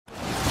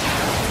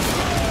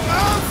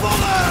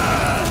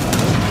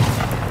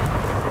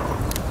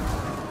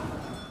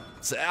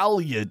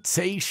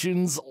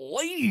Salutations,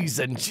 ladies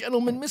and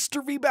gentlemen,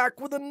 Mr. V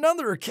back with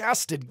another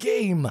casted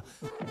game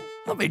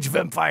of Age of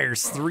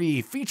Empires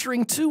 3,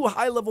 featuring two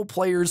high-level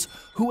players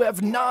who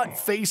have not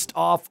faced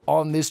off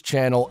on this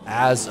channel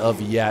as of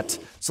yet.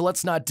 So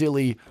let's not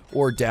dilly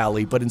or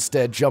dally, but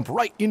instead jump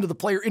right into the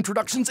player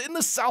introductions. In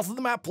the south of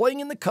the map, playing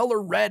in the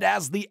color red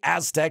as the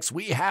Aztecs,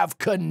 we have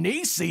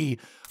Kinesi,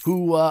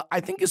 who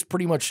I think is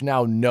pretty much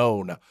now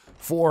known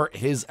for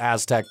his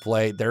Aztec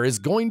play. There is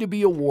going to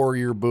be a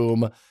warrior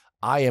boom.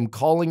 I am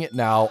calling it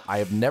now. I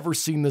have never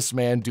seen this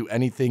man do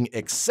anything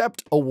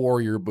except a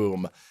warrior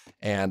boom,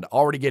 and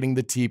already getting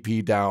the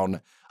TP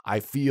down, I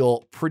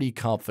feel pretty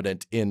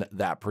confident in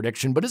that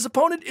prediction. But his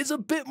opponent is a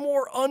bit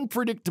more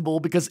unpredictable,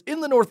 because in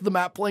the north of the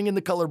map, playing in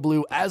the color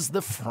blue as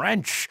the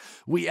French,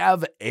 we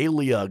have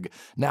Aliug.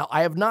 Now,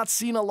 I have not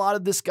seen a lot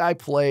of this guy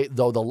play,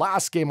 though the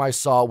last game I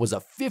saw was a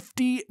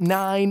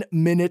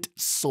 59-minute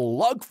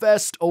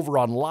slugfest over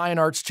on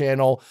Lionheart's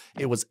channel.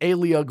 It was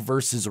Aliug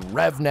versus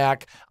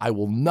Revnak. I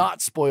will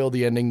not spoil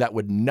the ending. That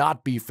would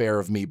not be fair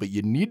of me, but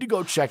you need to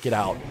go check it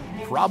out.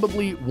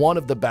 Probably one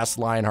of the best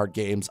Lionheart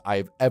games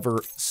I've ever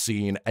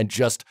seen, and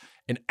just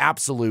an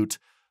absolute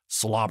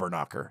slobber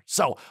knocker.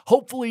 So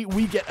hopefully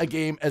we get a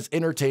game as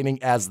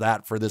entertaining as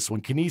that for this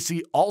one.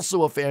 Kinesi,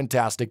 also a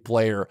fantastic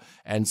player,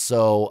 and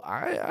so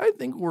I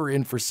think we're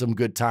in for some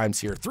good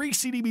times here. 3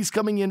 CDBs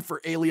coming in for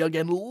Aliug,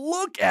 and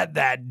look at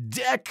that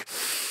deck.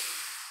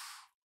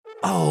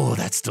 Oh,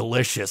 that's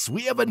delicious.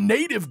 We have a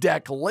native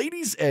deck,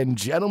 ladies and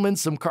gentlemen.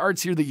 Some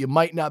cards here that you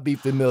might not be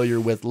familiar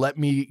with. Let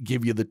me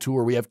give you the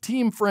tour. We have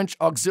Team French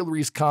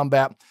Auxiliaries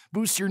Combat.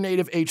 Boost your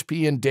native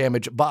HP and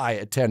damage by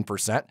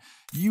 10%.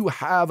 You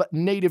have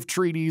native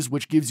treaties,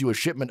 which gives you a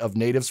shipment of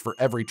natives for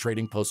every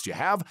trading post you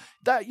have.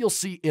 That you'll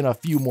see in a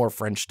few more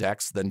French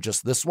decks than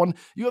just this one.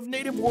 You have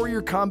native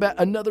warrior combat,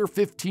 another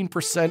 15%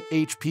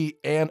 HP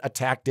and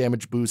attack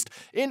damage boost.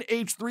 In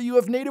H3, you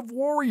have native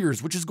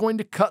warriors, which is going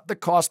to cut the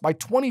cost by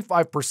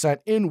 25%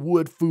 in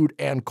wood, food,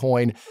 and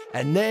coin.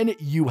 And then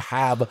you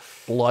have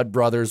Blood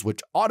Brothers,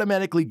 which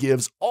automatically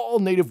gives all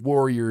native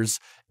warriors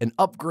an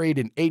upgrade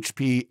in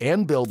HP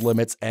and build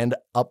limits, and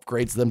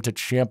upgrades them to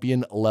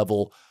champion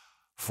level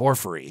for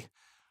free.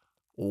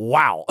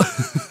 Wow.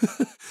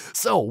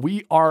 So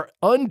we are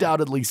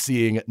undoubtedly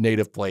seeing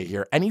native play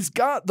here, and he's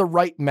got the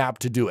right map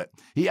to do it.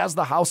 He has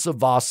the House of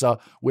Vasa,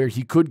 where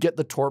he could get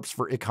the Torps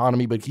for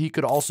economy, but he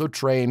could also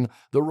train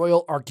the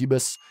Royal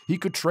Arquebus. He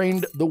could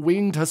train the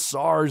Winged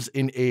Hussars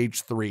in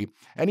Age 3,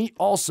 and he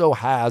also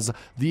has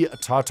the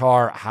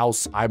Tatar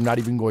House. I'm not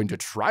even going to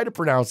try to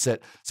pronounce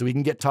it, so he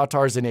can get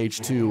Tatars in Age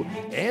 2,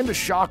 and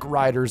Shock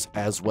Riders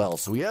as well.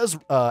 So he has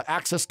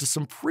access to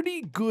some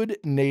pretty good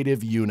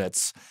native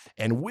units,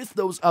 and with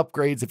those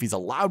upgrades, if he's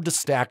allowed to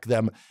stack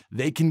them,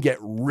 they can get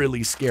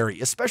really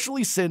scary,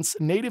 especially since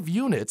native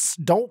units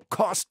don't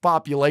cost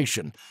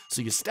population.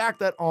 So you stack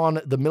that on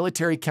the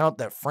military count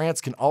that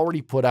France can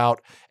already put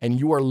out, and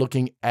you are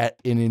looking at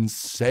an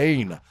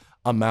insane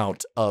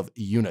amount of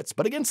units.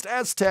 But against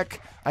Aztec,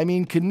 I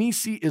mean,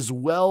 Kinesi is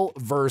well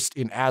versed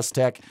in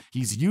Aztec.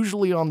 He's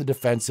usually on the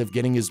defensive,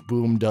 getting his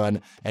boom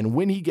done, and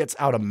when he gets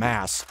out of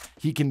mass,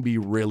 he can be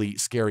really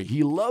scary.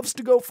 He loves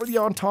to go for the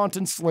Entente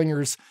and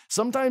Slingers,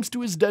 sometimes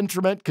to his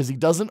detriment, because he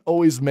doesn't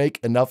always make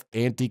enough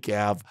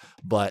anti-cav,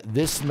 but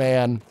this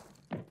man,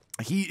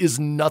 he is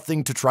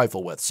nothing to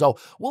trifle with. So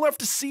we'll have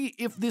to see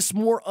if this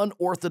more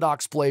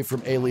unorthodox play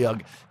from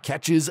Aliug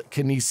catches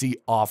Kinesi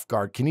off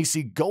guard.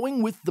 Kinesi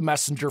going with the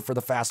Messenger for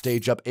the fast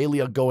age up,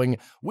 Aliug going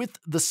with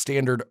the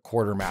standard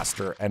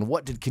Quartermaster. And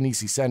what did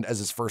Kinesi send as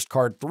his first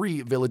card?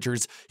 3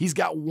 villagers. He's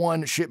got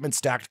 1 shipment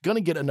stacked,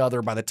 gonna get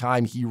another by the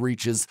time he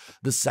reaches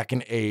the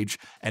second age,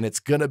 and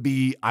it's gonna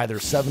be either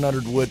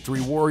 700 wood,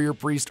 3 warrior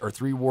priest, or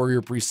 3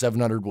 warrior priest,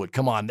 700 wood.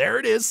 Come on, there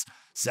it is.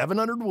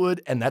 700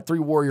 wood, and that 3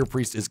 warrior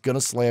priest is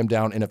gonna slam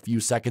down in a few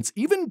seconds,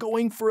 even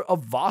going for a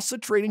Vasa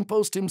trading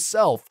post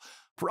himself,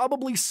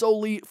 probably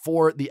solely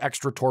for the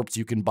extra torps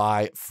you can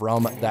buy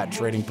from that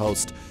trading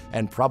post,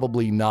 and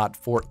probably not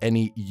for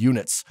any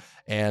units.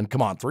 And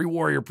come on, 3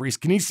 warrior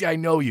priests. Kinesi, I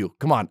know you.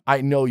 Come on,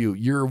 I know you.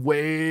 You're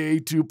way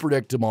too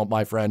predictable,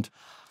 my friend.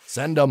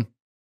 Send them.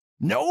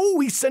 No,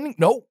 he's sending.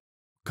 No,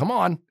 come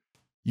on.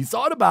 You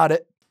thought about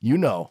it. You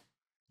know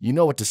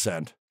what to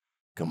send.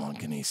 Come on,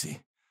 Kinesi.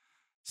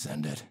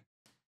 Send it.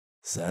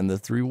 Send the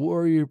 3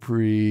 warrior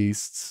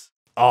priests.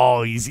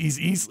 Oh,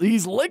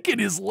 he's licking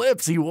his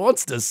lips. He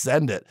wants to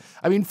send it.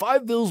 I mean,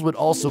 5 bills would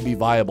also be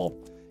viable.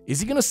 Is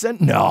he gonna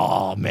send?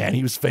 No, man,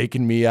 he was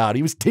faking me out.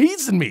 He was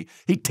teasing me.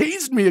 He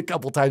teased me a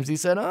couple times. He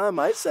said, I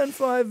might send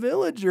 5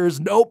 villagers.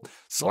 Nope.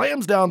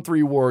 Slams down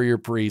 3 warrior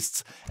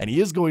priests, and he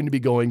is going to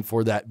be going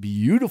for that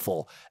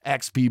beautiful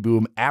XP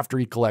boom after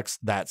he collects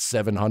that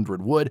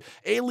 700 wood.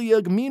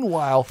 Aliug,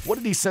 meanwhile, what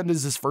did he send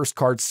as his first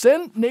card?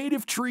 Send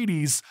native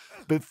treaties,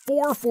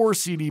 before 4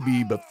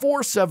 CDB,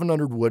 before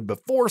 700 wood,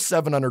 before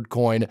 700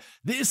 coin.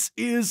 This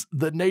is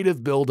the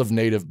native build of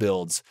native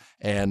builds.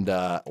 And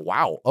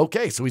wow,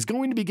 okay, so he's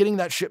going to be getting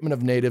that shipment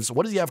of natives.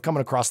 What does he have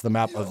coming across the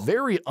map? A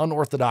very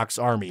unorthodox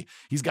army.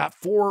 He's got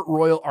 4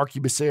 Royal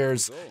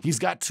Arquebusiers, he's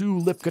got 2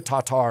 Lipka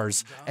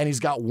Tatars, and he's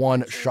got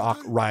 1 Shock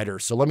Rider.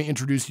 So let me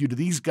introduce you to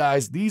these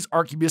guys. These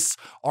Arquebus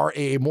are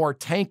a more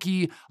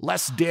tanky,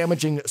 less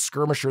damaging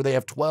skirmisher. They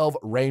have 12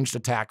 ranged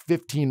attack,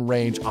 15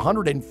 range,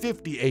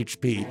 150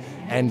 HP,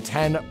 and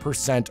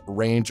 10%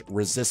 range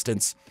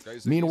resistance.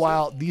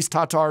 Meanwhile, these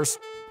Tatars,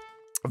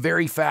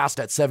 very fast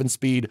at 7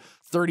 speed,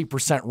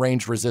 30%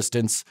 range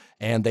resistance,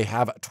 and they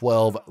have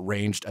 12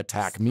 ranged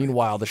attack.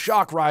 Meanwhile, the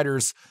Shock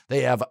Riders,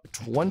 they have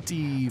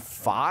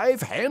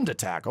 25 hand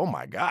attack. Oh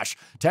my gosh.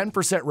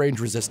 10% range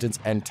resistance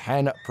and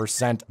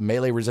 10%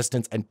 melee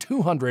resistance and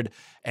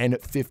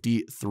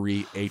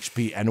 253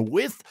 HP. And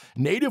with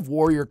Native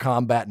Warrior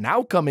combat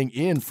now coming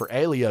in for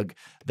Aliug,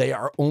 they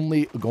are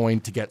only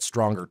going to get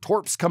stronger.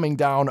 Torps coming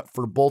down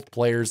for both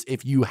players.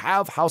 If you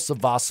have House of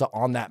Vasa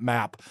on that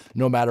map,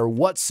 no matter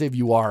what civ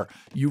you are,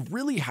 you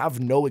really have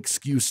no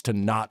excuse to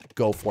not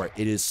go for it.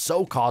 It is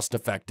so cost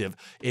effective.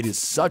 It is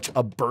such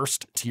a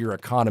burst to your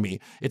economy.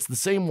 It's the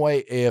same way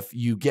if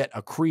you get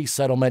a Cree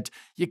settlement,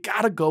 you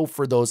gotta go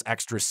for those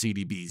extra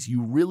CDBs.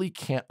 You really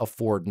can't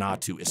afford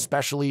not to,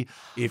 especially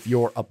if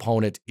your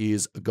opponent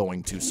is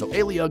going to. So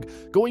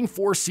Aliug going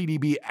for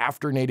CDB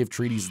after native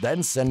treaties,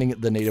 then sending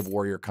the Native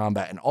Warrior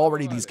combat, and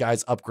already these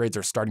guys' upgrades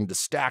are starting to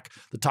stack.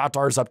 The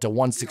Tatars up to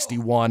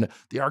 161,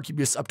 the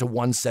Arquebus up to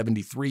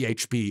 173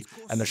 HP,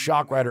 and the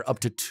Shock Rider up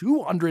to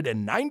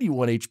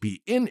 291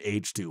 HP in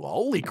H2.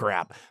 Holy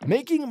crap.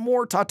 Making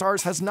more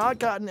Tatars has not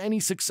gotten any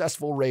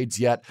successful raids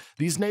yet.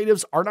 These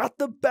natives are not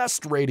the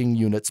best raiding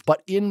units,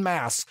 but in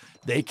mass,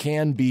 they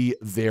can be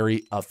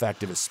very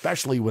effective,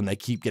 especially when they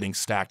keep getting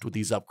stacked with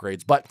these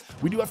upgrades. But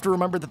we do have to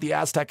remember that the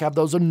Aztec have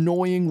those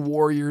annoying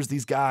warriors.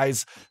 These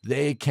guys,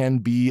 they can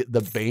be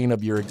the bane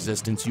of your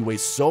existence. You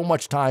waste so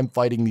much time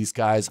fighting these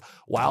guys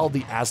while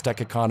the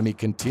Aztec economy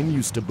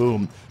continues to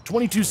boom.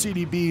 22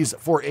 CDBs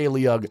for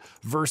Aliug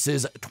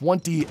versus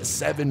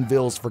 27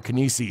 Vils for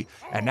Kinesi.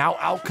 And now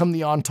out come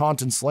the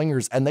Entente and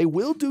Slingers, and they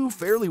will do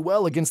fairly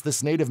well against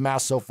this native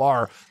mass so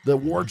far. The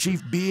War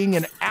Chief being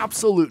an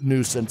absolute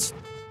nuisance.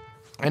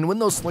 And when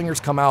those Slingers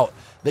come out,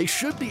 they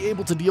should be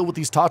able to deal with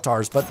these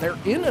Tatars, but they're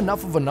in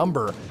enough of a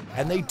number,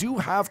 and they do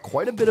have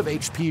quite a bit of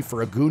HP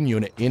for a goon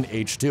unit in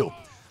H2.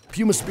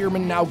 Puma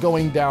Spearman now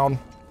going down,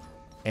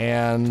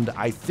 and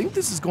I think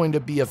this is going to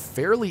be a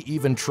fairly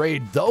even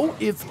trade, though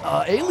if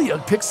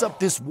Aliug picks up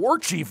this War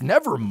Chief,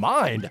 never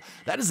mind.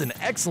 That is an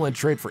excellent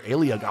trade for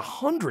Aliug,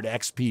 100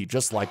 XP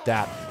just like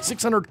that.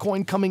 600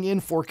 coin coming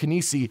in for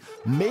Kinesi,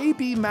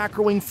 maybe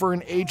macroing for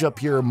an age up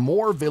here,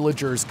 more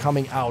villagers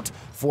coming out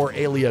for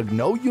Aliug.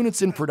 No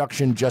units in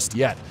production just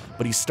yet,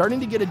 but he's starting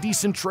to get a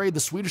decent trade. The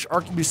Swedish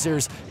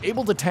Arquebusiers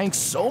able to tank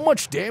so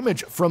much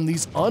damage from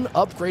these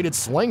unupgraded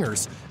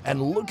Slingers,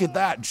 and look at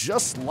that,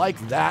 just like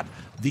that,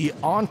 the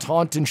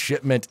Entente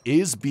shipment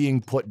is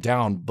being put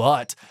down,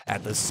 but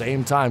at the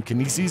same time,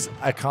 Kinesi's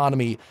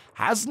economy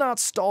has not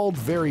stalled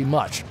very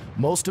much.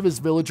 Most of his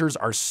villagers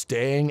are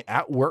staying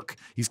at work.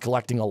 He's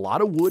collecting a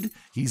lot of wood.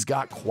 He's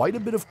got quite a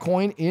bit of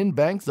coin in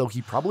bank, though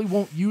he probably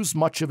won't use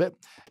much of it.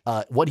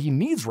 What he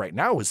needs right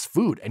now is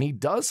food, and he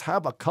does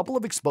have a couple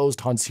of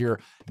exposed hunts here,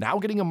 now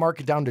getting a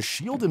market down to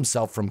shield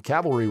himself from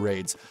cavalry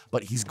raids,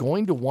 but he's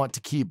going to want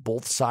to keep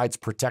both sides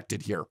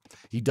protected here.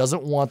 He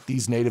doesn't want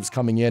these natives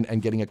coming in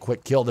and getting a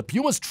quick kill. The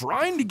Puma's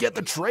trying to get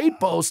the trade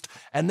post,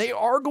 and they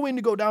are going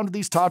to go down to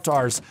these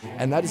Tatars,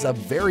 and that is a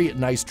very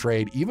nice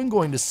trade, even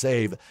going to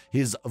save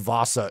his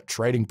Vasa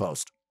trading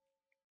post.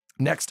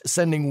 Next,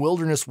 sending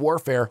Wilderness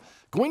Warfare,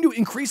 going to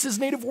increase his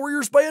native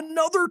warriors by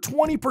another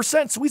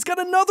 20%, so he's got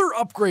another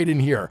upgrade in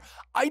here.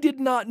 I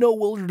did not know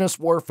Wilderness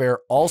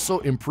Warfare also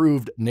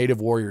improved native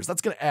warriors.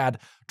 That's going to add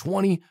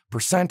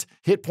 20%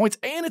 hit points,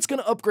 and it's going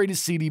to upgrade his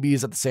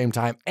CDBs at the same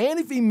time. And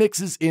if he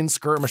mixes in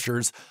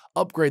skirmishers,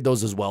 upgrade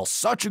those as well.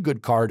 Such a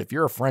good card. If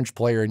you're a French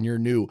player and you're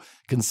new,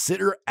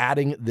 consider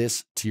adding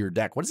this to your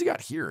deck. What does he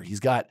got here? He's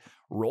got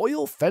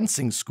Royal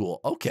Fencing School.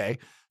 Okay.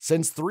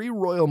 Sends 3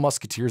 Royal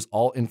Musketeers,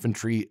 all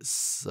infantry,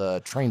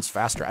 trains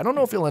faster. I don't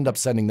know if he'll end up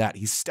sending that.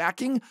 He's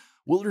stacking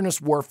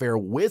Wilderness Warfare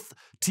with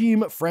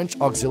Team French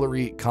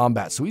Auxiliary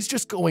Combat. So he's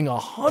just going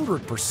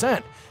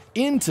 100%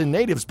 into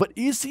natives, but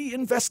is he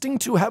investing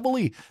too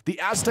heavily? The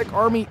Aztec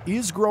army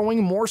is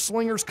growing, more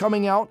slingers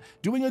coming out,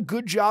 doing a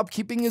good job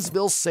keeping his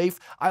vills safe.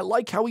 I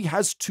like how he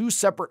has 2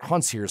 separate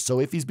hunts here, so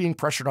if he's being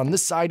pressured on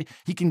this side,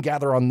 he can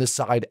gather on this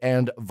side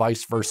and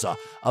vice versa.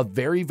 A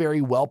very,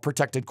 very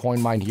well-protected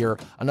coin mine here,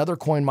 another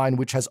coin mine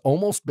which has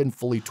almost been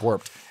fully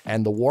torped,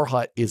 and the war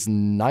hut is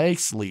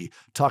nicely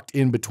tucked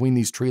in between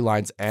these tree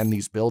lines and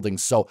these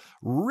buildings. So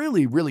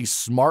really, really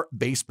smart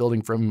base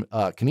building from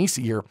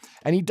Kinesi here,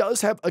 and he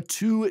does have a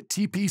 2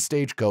 TP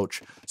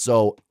stagecoach,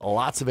 so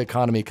lots of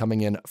economy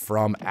coming in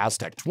from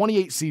Aztec.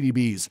 28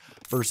 CDBs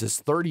versus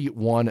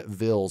 31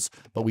 Vils,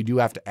 but we do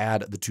have to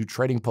add the 2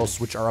 trading posts,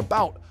 which are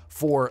about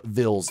 4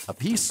 Vils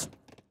apiece.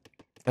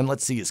 And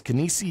let's see, is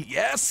Kinesi?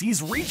 Yes,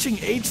 he's reaching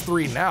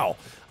H3 now.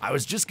 I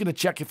was just going to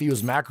check if he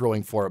was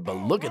macroing for it, but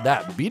look at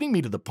that, beating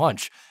me to the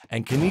punch.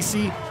 And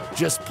Kinesi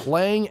just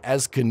playing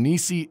as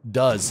Kinesi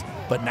does.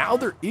 But now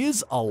there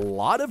is a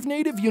lot of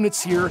native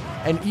units here,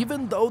 and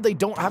even though they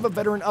don't have a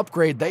veteran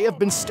upgrade, they have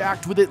been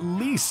stacked with at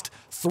least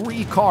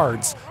 3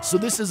 cards. So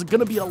this is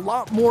going to be a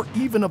lot more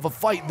even of a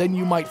fight than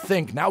you might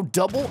think. Now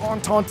double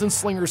Entente and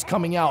Slingers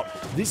coming out.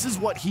 This is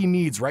what he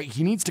needs, right?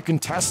 He needs to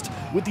contest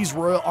with these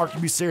Royal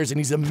Arquebusiers, and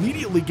he's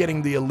immediately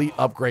getting the elite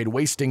upgrade,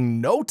 wasting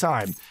no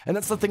time. And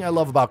that's the thing I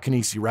love about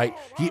Kinesi, right?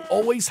 He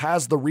always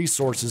has the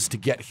resources to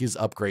get his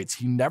upgrades.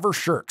 He never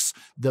shirks.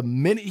 The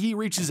minute he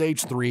reaches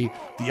H3,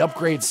 the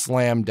upgrades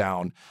slam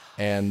down,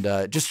 and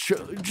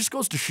just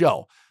goes to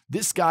show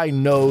this guy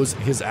knows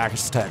his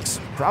Aztecs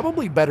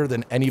probably better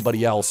than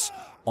anybody else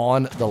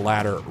on the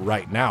ladder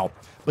right now.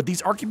 But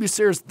these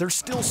Arquebusiers, they're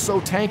still so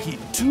tanky.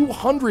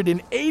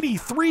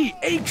 283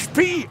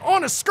 HP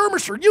on a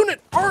skirmisher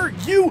unit. Are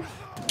you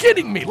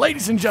kidding me,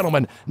 ladies and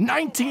gentlemen?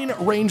 19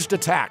 ranged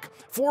attack,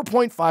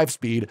 4.5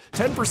 speed,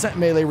 10%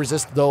 melee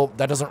resist, though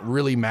that doesn't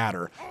really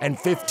matter, and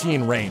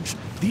 15 range.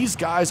 These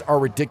guys are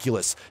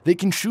ridiculous. They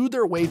can chew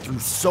their way through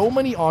so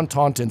many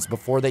Ententes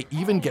before they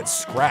even get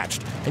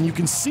scratched. And you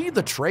can see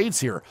the trades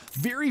here.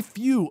 Very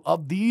few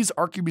of these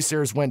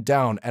Arquebusiers went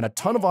down, and a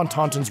ton of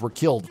Ententes were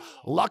killed.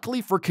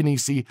 Luckily for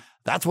Kinesi,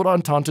 that's what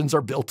Ententes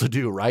are built to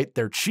do, right?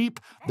 They're cheap,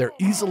 they're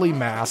easily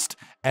masked,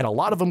 and a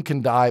lot of them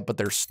can die, but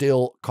they're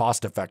still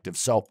cost effective.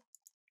 So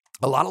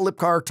a lot of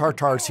Lipkar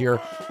Tartars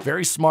here.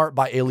 Very smart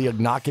by Aliag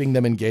not getting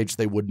them engaged.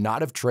 They would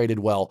not have traded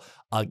well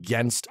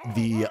against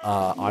the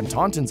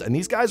Ententes, and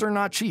these guys are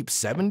not cheap.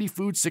 70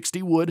 food,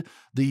 60 wood.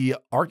 The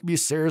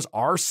Arquebusiers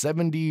are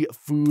 70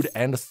 food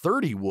and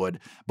 30 wood,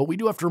 but we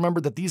do have to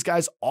remember that these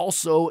guys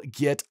also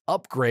get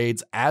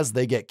upgrades as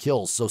they get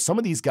kills. So some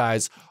of these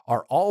guys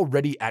are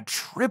already at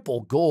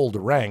triple gold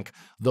rank,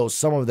 though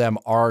some of them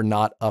are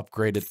not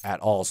upgraded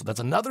at all. So that's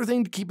another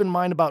thing to keep in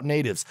mind about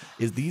natives,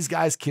 is these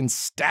guys can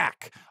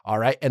stack, all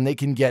right, and they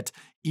can get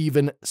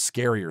even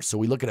scarier. So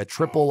we look at a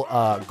triple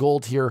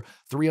gold here,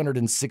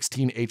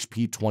 316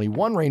 HP,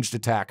 21 ranged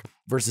attack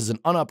versus an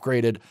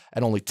unupgraded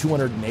and only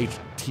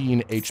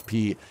 218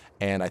 HP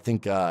and I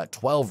think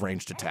 12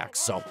 ranged attacks.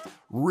 So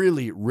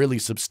really, really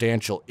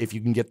substantial if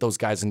you can get those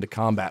guys into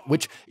combat,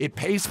 which it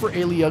pays for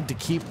Aliag to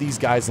keep these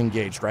guys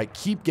engaged, right?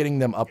 Keep getting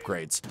them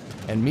upgrades.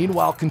 And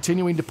meanwhile,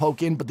 continuing to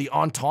poke in, but the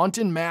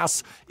Entente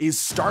mass is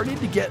starting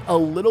to get a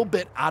little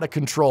bit out of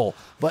control.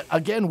 But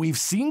again, we've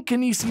seen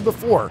Kinesi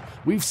before.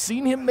 We've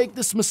seen him make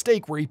this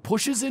mistake where he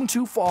pushes in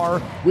too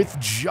far with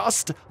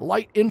just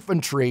light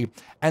infantry,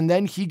 and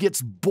then he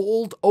gets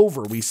bowled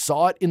over. We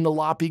saw it in the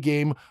Loppy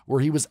game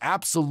where he was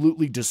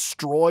absolutely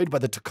destroyed by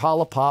the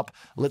Takala pop.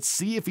 Let's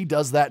see if he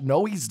does that.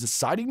 No, he's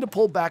deciding to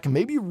pull back and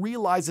maybe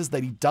realizes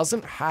that he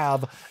doesn't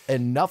have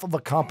enough of a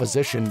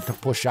composition to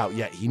push out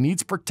yet. He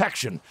needs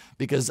protection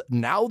because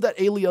now that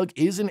Aliag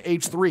is in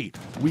H3,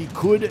 we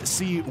could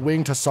see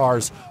Winged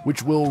Hussars,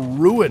 which will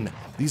ruin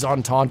these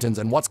Ententes.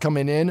 And what's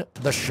coming in?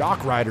 The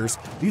Shock Riders.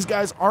 These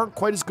guys aren't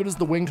quite as good as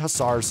the Winged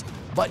Hussars,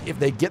 but if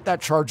they get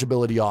that charge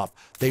ability off,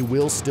 they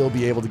will still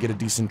be able to get a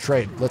decent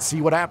trade. Let's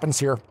see what happens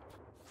here.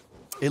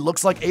 It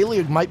looks like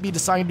Aliag might be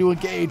deciding to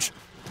engage.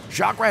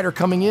 Shock Rider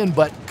coming in,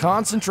 but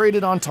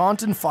concentrated on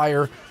Taunton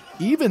fire.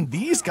 Even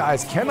these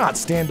guys cannot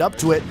stand up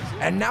to it.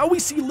 And now we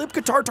see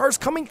Lipka Tartars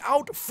coming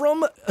out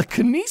from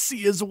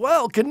Kinesi as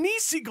well.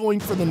 Kinesi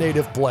going for the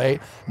native play.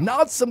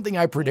 Not something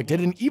I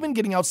predicted. And even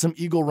getting out some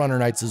Eagle Runner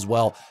Knights as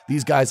well.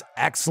 These guys,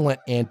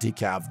 excellent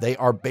anti-cav. They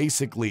are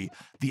basically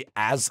the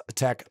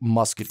Aztec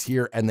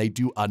Musketeer, and they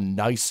do a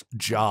nice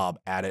job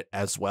at it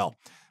as well.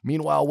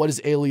 Meanwhile, what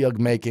is Aliag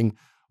making?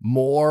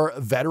 More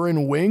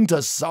veteran Winged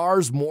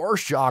Hussars, more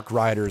Shock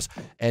Riders.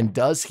 And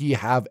does he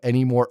have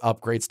any more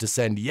upgrades to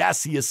send?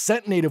 Yes, he has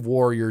sent Native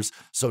Warriors.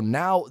 So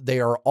now they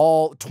are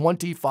all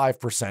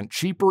 25%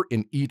 cheaper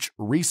in each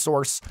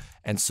resource.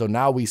 And so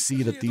now we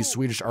see that these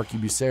Swedish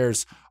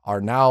Arquebusiers are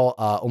now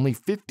only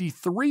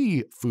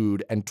 53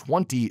 food and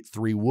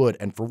 23 wood.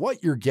 And for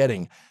what you're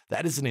getting,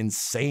 that is an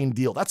insane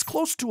deal. That's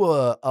close to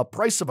a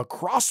price of a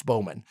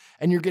crossbowman.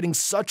 And you're getting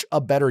such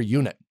a better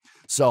unit.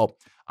 So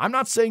I'm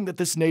not saying that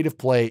this native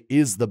play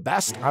is the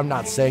best. I'm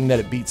not saying that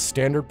it beats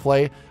standard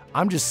play.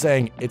 I'm just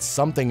saying it's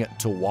something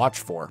to watch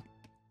for.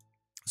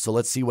 So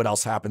let's see what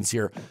else happens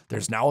here.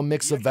 There's now a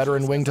mix of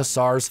veteran Winged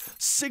Hussars,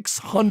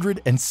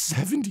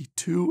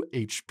 672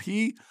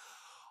 HP.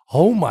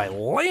 Oh my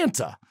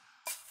Lanta.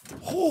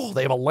 Oh,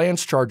 they have a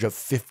lance charge of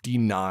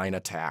 59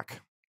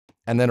 attack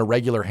and then a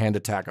regular hand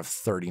attack of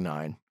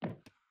 39.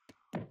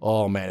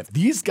 Oh man, if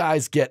these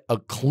guys get a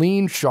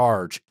clean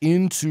charge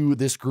into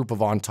this group of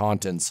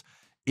Ententes,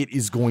 it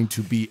is going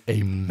to be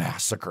a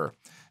massacre.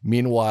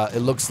 Meanwhile, it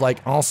looks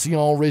like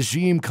Ancien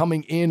Regime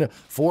coming in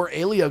for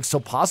Aliug, so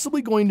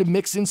possibly going to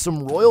mix in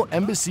some Royal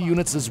Embassy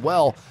units as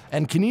well.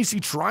 And Kinesi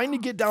trying to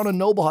get down a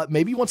Noble Hut,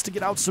 maybe wants to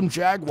get out some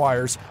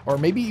Jaguars, or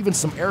maybe even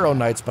some Arrow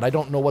Knights, but I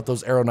don't know what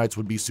those Arrow Knights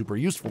would be super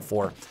useful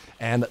for.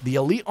 And the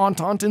Elite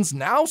Ententans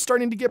now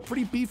starting to get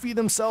pretty beefy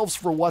themselves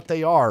for what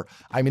they are.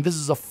 I mean, this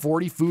is a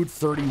 40 food,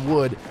 30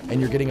 wood,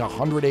 and you're getting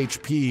 100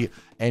 HP,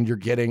 and you're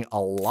getting a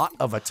lot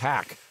of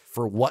attack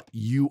for what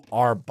you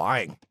are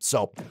buying.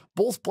 So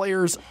both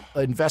players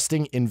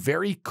investing in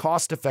very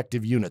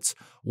cost-effective units.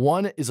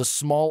 One is a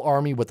small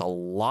army with a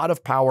lot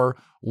of power.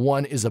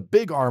 One is a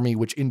big army,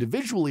 which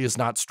individually is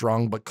not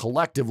strong, but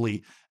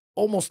collectively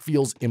almost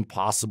feels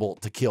impossible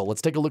to kill.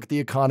 Let's take a look at the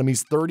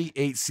economies.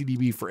 38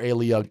 CDB for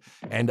Aliug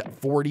and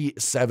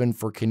 47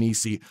 for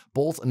Kinesi.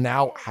 Both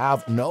now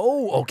have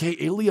okay,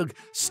 Aliug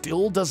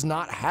still does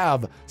not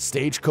have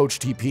Stagecoach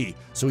TP,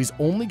 so he's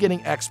only getting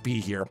XP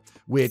here,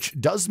 which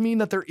does mean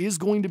that there is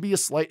going to be a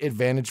slight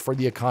advantage for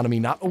the economy,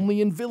 not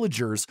only in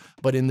villagers,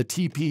 but in the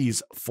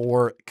TPs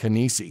for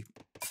Kinesi.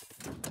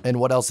 And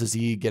what else is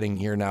he getting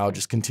here now?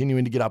 Just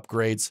continuing to get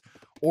upgrades.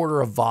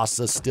 Order of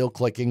Vasa still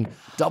clicking,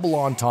 double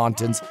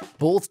Ententans,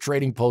 both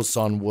trading posts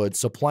on wood,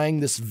 so playing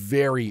this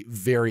very,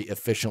 very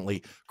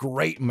efficiently.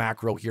 Great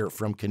macro here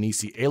from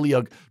Kinesi.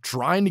 Aliug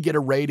trying to get a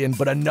raid in,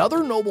 but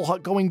another Noble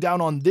Hut going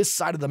down on this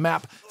side of the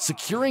map,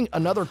 securing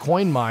another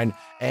coin mine,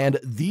 and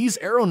these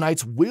Arrow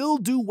Knights will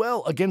do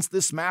well against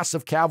this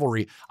massive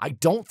cavalry. I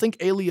don't think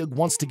Aliug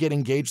wants to get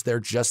engaged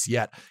there just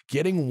yet.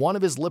 Getting one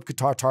of his Lipka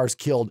Tartars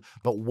killed,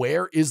 but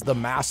where is the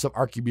massive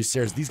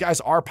Arquebusiers? These guys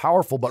are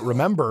powerful, but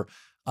remember,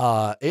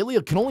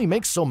 Aliug can only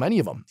make so many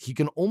of them. He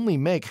can only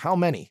make how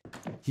many?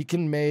 He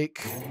can make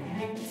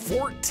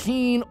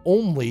 14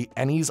 only,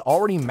 and he's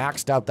already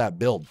maxed out that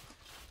build.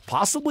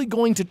 Possibly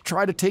going to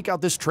try to take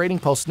out this trading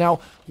post.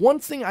 Now, one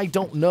thing I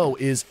don't know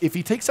is if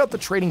he takes out the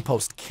trading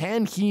post,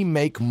 can he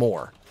make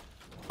more?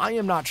 I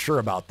am not sure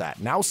about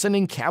that. Now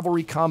sending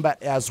cavalry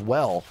combat as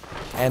well.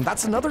 And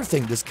that's another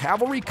thing. Does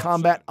cavalry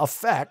combat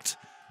affect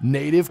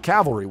native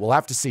cavalry? We'll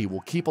have to see.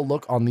 We'll keep a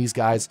look on these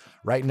guys.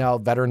 Right now,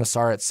 Veteran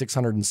Asar at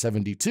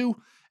 672.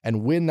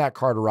 And when that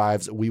card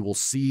arrives, we will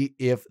see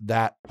if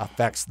that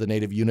affects the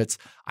native units.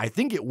 I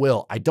think it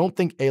will. I don't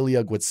think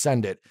Aliug would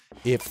send it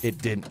if it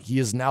didn't. He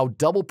is now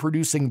double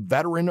producing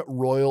Veteran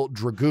Royal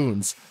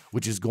Dragoons,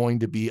 which is going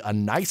to be a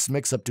nice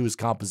mix-up to his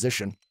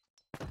composition.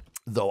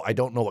 Though I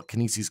don't know what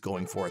Kinesi's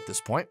going for at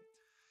this point.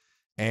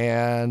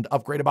 And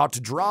upgrade about to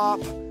drop.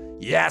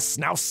 Yes,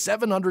 now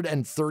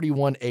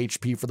 731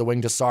 HP for the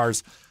Winged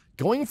Hussars.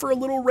 Going for a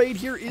little raid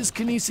here is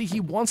Kinesi. He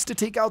wants to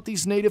take out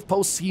these native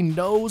posts. He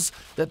knows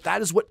that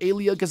that is what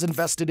Aliug has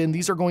invested in.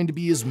 These are going to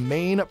be his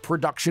main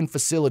production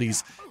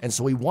facilities, and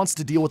so he wants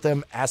to deal with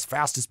them as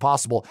fast as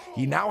possible.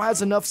 He now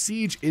has enough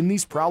siege in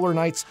these Prowler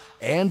Knights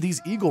and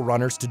these Eagle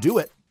Runners to do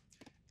it.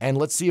 And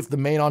let's see if the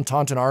main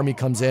Ententan army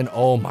comes in.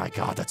 Oh my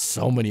god, that's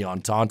so many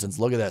Ententans.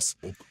 Look at this.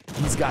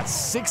 He's got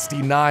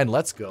 69,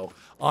 let's go,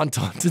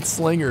 Ententan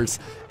slingers.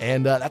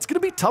 And that's going to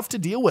be tough to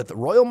deal with. The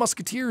Royal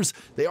Musketeers,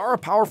 they are a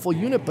powerful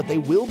unit, but they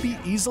will be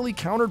easily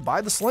countered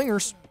by the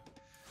slingers.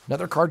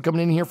 Another card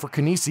coming in here for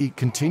Kinesi,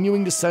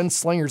 continuing to send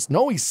slingers.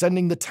 No, he's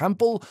sending the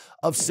Temple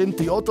of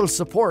Sintiotl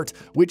support,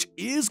 which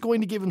is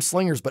going to give him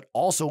slingers, but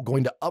also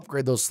going to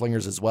upgrade those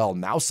slingers as well.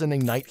 Now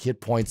sending knight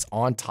hit points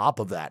on top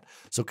of that.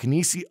 So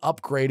Kinesi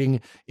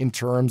upgrading in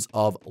terms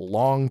of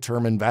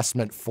long-term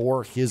investment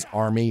for his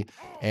army,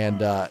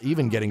 and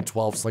even getting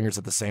 12 slingers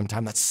at the same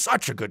time. That's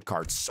such a good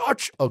card.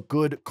 Such a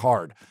good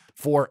card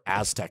for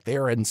Aztec. They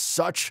are in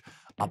such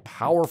a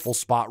powerful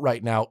spot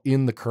right now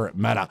in the current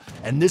meta.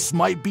 And this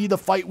might be the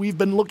fight we've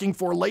been looking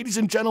for. Ladies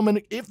and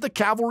gentlemen, if the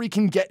cavalry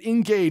can get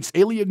engaged,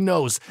 Aliug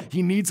knows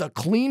he needs a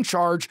clean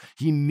charge.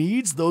 He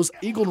needs those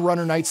Eagle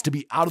Runner Knights to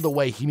be out of the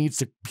way. He needs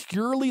to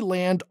purely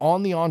land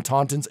on the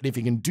Ententans, and if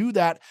he can do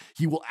that,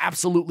 he will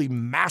absolutely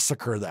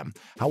massacre them.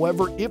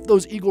 However, if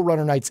those Eagle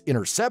Runner Knights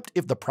intercept,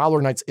 if the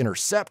Prowler Knights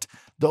intercept,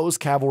 those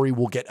cavalry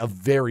will get a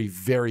very,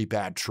 very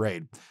bad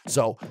trade.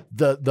 So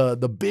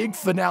the big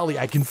finale,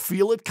 I can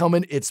feel it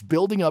coming. It's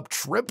building up.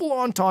 Triple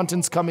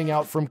Ententans coming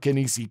out from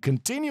Kinesi,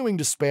 continuing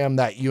to spam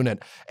that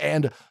unit,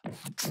 and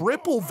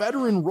triple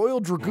Veteran Royal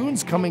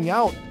Dragoons coming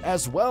out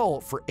as well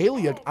for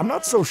Aliug. I'm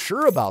not so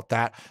sure about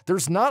that.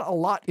 There's not a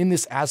lot in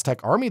this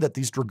Aztec army that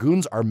these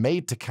Dragoons are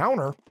made to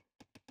counter.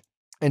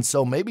 And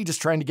so maybe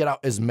just trying to get out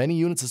as many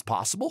units as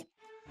possible.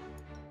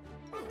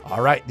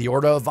 All right, the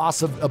Order of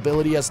Vasa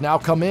ability has now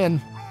come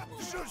in.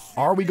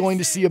 Are we going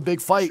to see a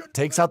big fight?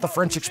 Takes out the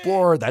French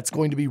Explorer. That's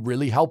going to be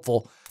really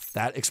helpful.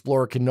 That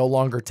Explorer can no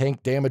longer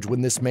tank damage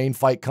when this main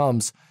fight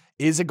comes.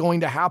 Is it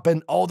going to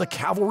happen? Oh, the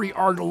cavalry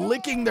are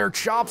licking their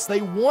chops.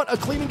 They want a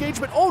clean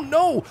engagement. Oh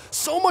no,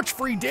 so much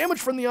free damage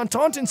from the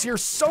Ententans here.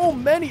 So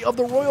many of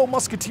the Royal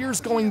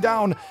Musketeers going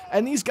down,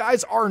 and these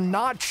guys are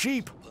not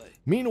cheap.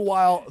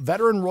 Meanwhile,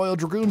 Veteran Royal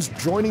Dragoons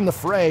joining the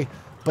fray.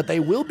 but they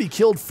will be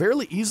killed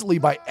fairly easily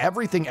by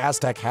everything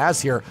Aztec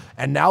has here.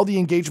 And now the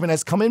engagement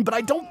has come in, but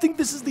I don't think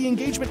this is the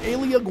engagement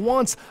Aliug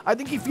wants. I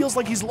think he feels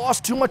like he's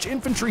lost too much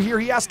infantry here.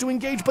 He has to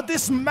engage, but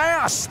this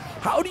mass,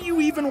 how do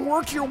you even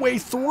work your way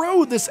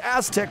through this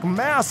Aztec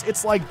mass?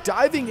 It's like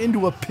diving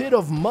into a pit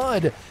of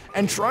mud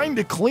and trying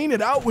to clean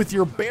it out with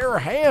your bare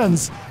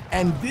hands.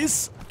 And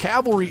this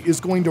cavalry is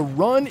going to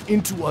run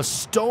into a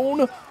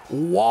stone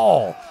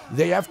wall.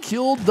 They have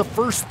killed the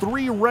first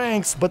 3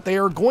 ranks, but they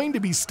are going to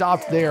be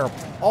stopped there.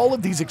 All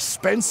of these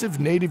expensive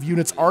native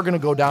units are going to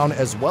go down,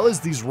 as well as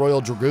these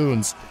Royal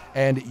Dragoons.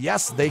 And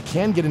yes, they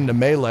can get into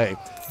melee,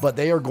 but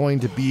they are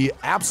going to be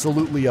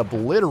absolutely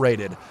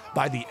obliterated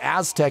by the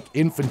Aztec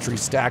infantry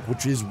stack,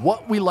 which is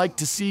what we like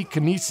to see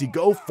Kinesi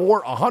go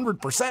for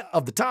 100%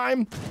 of the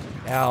time.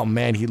 Oh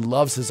man, he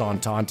loves his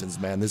Ententans,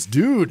 man. This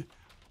dude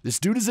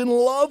is in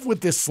love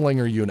with this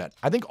slinger unit.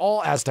 I think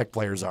all Aztec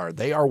players are.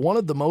 They are one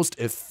of the most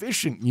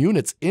efficient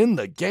units in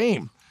the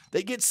game.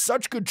 They get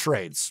such good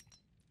trades.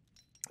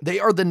 They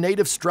are the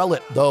native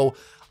Strelet, though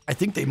I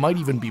think they might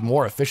even be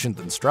more efficient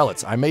than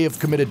Strelets. I may have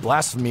committed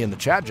blasphemy in the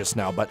chat just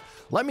now, but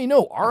let me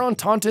know, are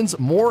Ententans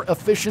more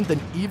efficient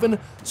than even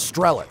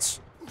Strelets?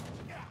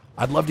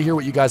 I'd love to hear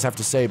what you guys have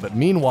to say, but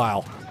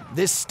meanwhile,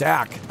 this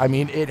stack, I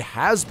mean, it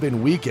has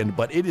been weakened,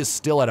 but it is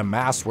still at a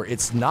mass where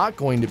it's not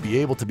going to be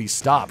able to be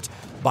stopped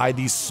by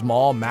these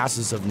small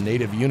masses of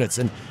native units.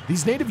 And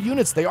these native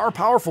units, they are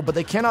powerful, but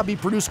they cannot be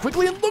produced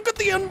quickly. And look at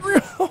the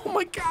unreal, oh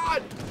my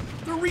God,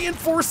 the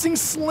reinforcing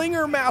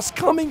slinger mass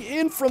coming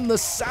in from the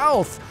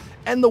south.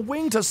 And the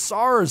winged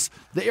hussars,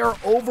 they are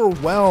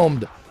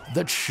overwhelmed.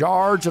 The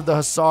charge of the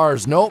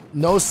hussars. Nope,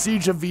 no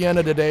siege of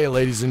Vienna today,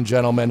 ladies and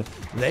gentlemen.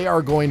 They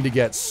are going to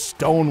get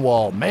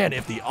stonewalled. Man,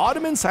 if the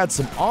Ottomans had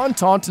some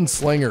Ententan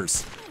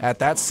slingers at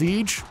that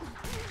siege,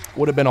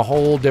 would have been a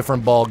whole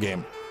different ball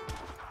game.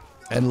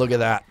 And look at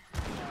that.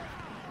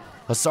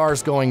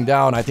 Hussars going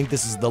down. I think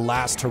this is the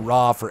last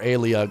hurrah for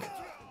Aliug.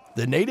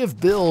 The native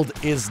build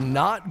is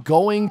not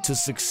going to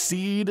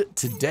succeed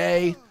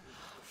today.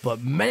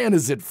 But man,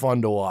 is it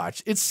fun to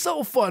watch. It's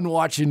so fun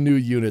watching new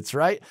units,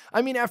 right?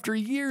 I mean, after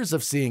years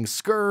of seeing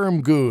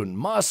Skirm Goon,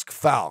 Musk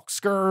Falk,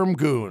 Skirm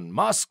Goon,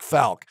 Musk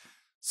Falk,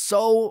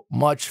 so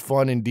much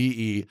fun in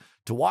DE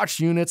to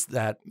watch units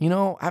that, you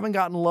know, haven't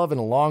gotten love in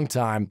a long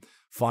time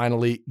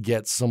finally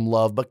get some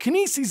love. But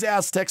Kinesi's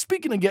Aztecs,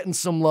 speaking of getting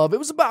some love, it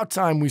was about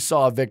time we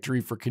saw a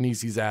victory for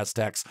Kinesi's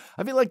Aztecs.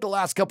 I feel like the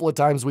last couple of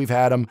times we've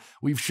had them,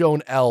 we've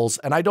shown L's,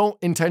 and I don't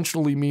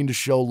intentionally mean to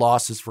show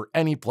losses for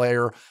any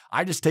player.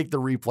 I just take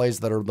the replays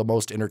that are the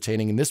most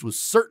entertaining, and this was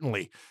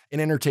certainly an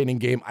entertaining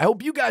game. I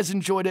hope you guys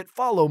enjoyed it.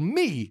 Follow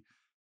me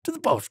to the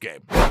post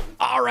game.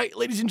 All right,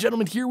 ladies and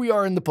gentlemen, here we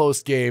are in the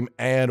post game,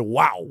 and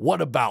wow,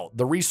 what about?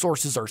 The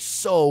resources are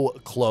so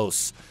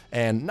close,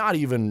 and not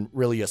even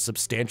really a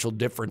substantial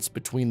difference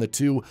between the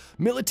two.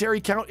 Military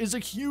count is a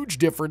huge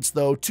difference,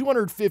 though.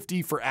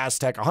 250 for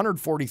Aztec,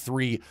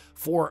 143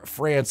 for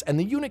France, and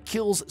the unit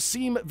kills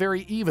seem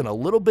very even, a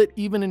little bit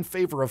even in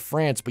favor of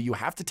France, but you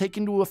have to take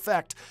into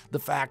effect the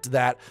fact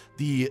that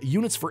the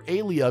units for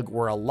Aliug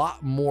were a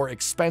lot more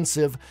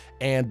expensive,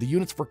 and the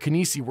units for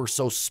Kinesi were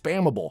so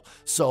spammable.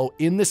 So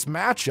in this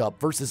matchup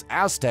versus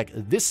Aztec,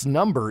 this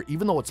number,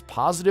 even though it's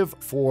positive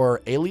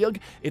for Aliug,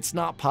 it's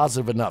not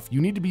positive enough.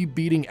 You need to be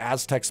beating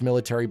Aztec's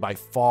military by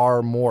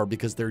far more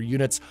because their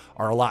units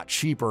are a lot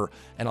cheaper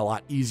and a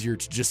lot easier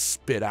to just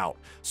spit out.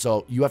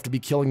 So you have to be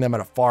killing them at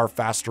a far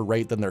faster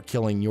rate than they're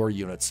killing your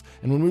units.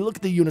 And when we look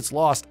at the units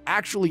lost,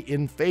 actually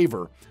in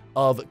favor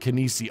of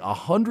Kinesi,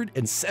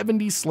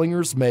 170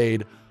 slingers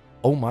made.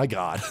 Oh my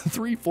God,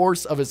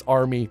 3/4 of his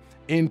army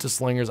into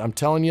slingers. I'm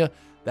telling you,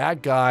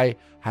 that guy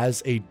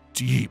has a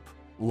deep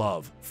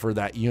love for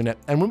that unit.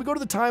 And when we go to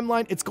the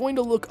timeline, it's going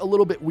to look a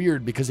little bit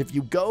weird because if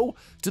you go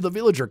to the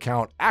villager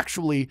count,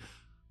 actually,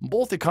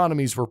 both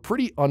economies were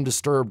pretty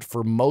undisturbed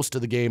for most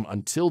of the game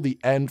until the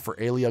end for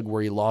Aliug,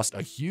 where he lost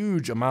a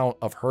huge amount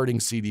of hurting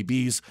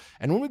CDBs.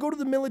 And when we go to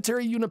the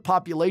military unit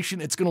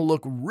population, it's going to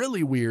look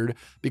really weird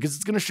because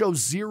it's going to show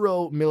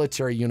 0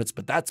 military units,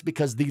 but that's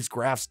because these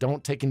graphs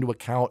don't take into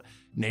account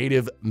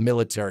native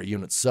military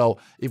units. So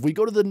if we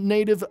go to the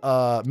native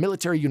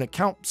military unit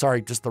count,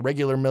 sorry, just the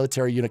regular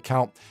military unit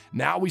count,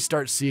 now we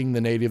start seeing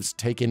the natives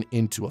taken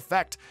into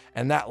effect.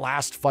 And that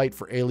last fight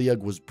for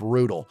Aliug was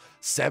brutal.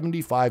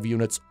 75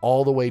 units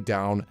all the way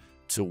down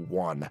to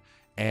 1.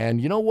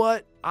 And you know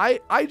what?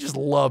 I just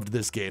loved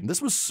this game.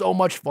 This was so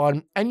much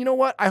fun. And you know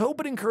what? I hope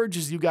it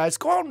encourages you guys.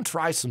 Go out and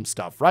try some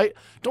stuff, right?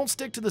 Don't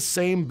stick to the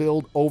same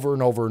build over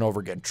and over and over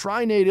again.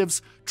 Try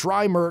natives,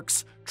 try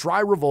mercs, try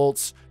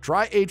revolts,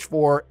 try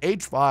H4,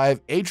 H5,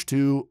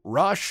 H2,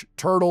 rush,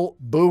 turtle,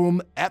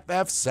 boom,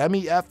 FF,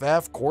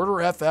 semi-FF,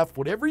 quarter FF,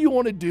 whatever you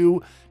want to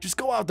do. Just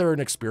go out there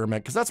and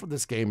experiment because that's what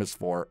this game is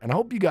for. And I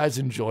hope you guys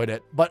enjoyed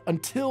it. But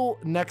until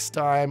next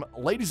time,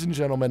 ladies and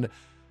gentlemen,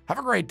 have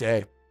a great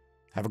day.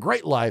 Have a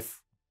great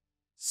life.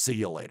 See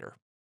you later.